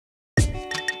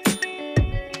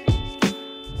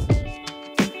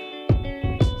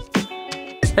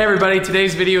Hey everybody,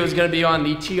 today's video is going to be on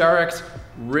the TRX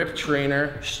Rip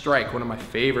Trainer Strike, one of my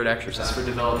favorite exercises for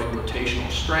developing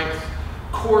rotational strength,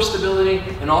 core stability,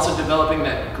 and also developing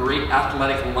that great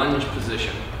athletic lunge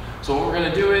position. So what we're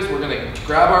going to do is we're going to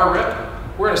grab our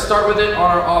rip. We're going to start with it on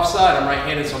our offside. I'm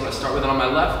right-handed, so I'm going to start with it on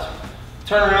my left.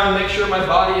 Turn around, make sure my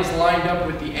body is lined up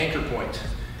with the anchor point.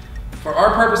 For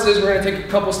our purposes, we're going to take a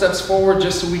couple steps forward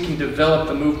just so we can develop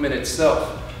the movement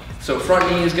itself. So front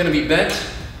knee is going to be bent,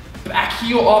 back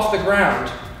heel off the ground,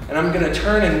 and I'm going to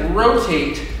turn and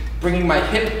rotate, bringing my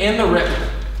hip and the rip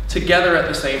together at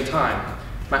the same time.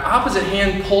 My opposite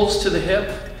hand pulls to the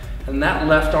hip, and that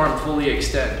left arm fully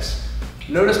extends.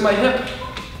 Notice my hip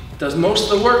does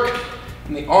most of the work,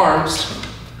 and the arms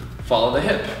follow the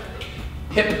hip.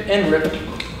 Hip and rip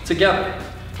together.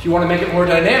 If you want to make it more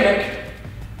dynamic,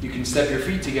 you can step your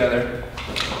feet together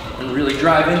and really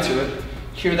drive into it.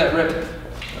 Hear that rip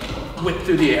whip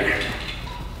through the air.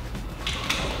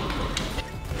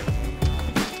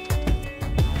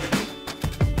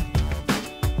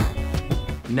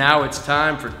 Now it's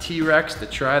time for T-Rex to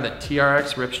try the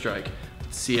TRX Rip Strike.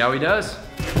 Let's see how he does.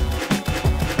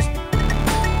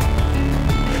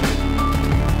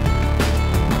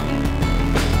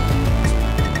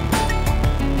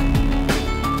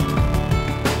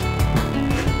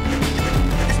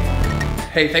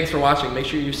 Hey, thanks for watching. Make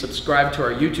sure you subscribe to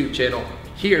our YouTube channel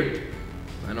here.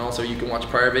 And also you can watch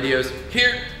prior videos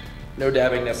here. No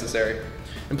dabbing necessary.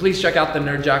 And please check out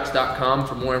thenerdjocks.com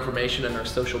for more information and our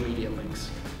social media links.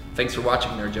 Thanks for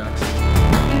watching, Nerd Jocks.